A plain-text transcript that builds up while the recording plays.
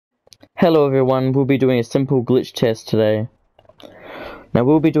Hello everyone, we'll be doing a simple glitch test today. Now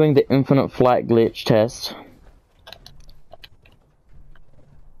we'll be doing the infinite flight glitch test.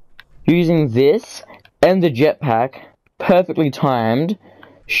 Using this and the jetpack, perfectly timed,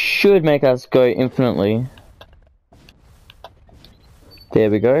 should make us go infinitely.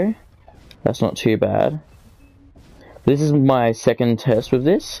 There we go. That's not too bad. This is my second test with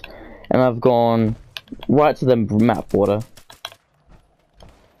this, and I've gone right to the map border.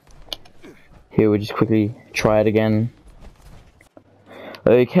 Here, we'll just quickly try it again.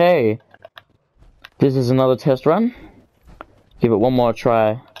 Okay. This is another test run. Give it one more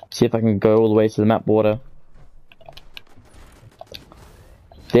try. See if I can go all the way to the map border.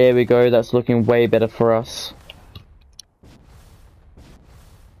 There we go. That's looking way better for us.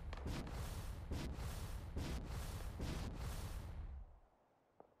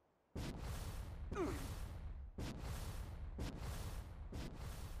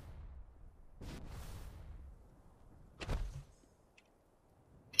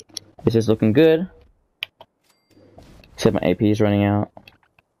 This is looking good. Except my AP is running out.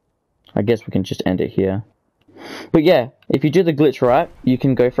 I guess we can just end it here. But yeah, if you do the glitch right, you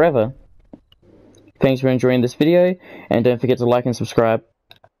can go forever. Thanks for enjoying this video, and don't forget to like and subscribe.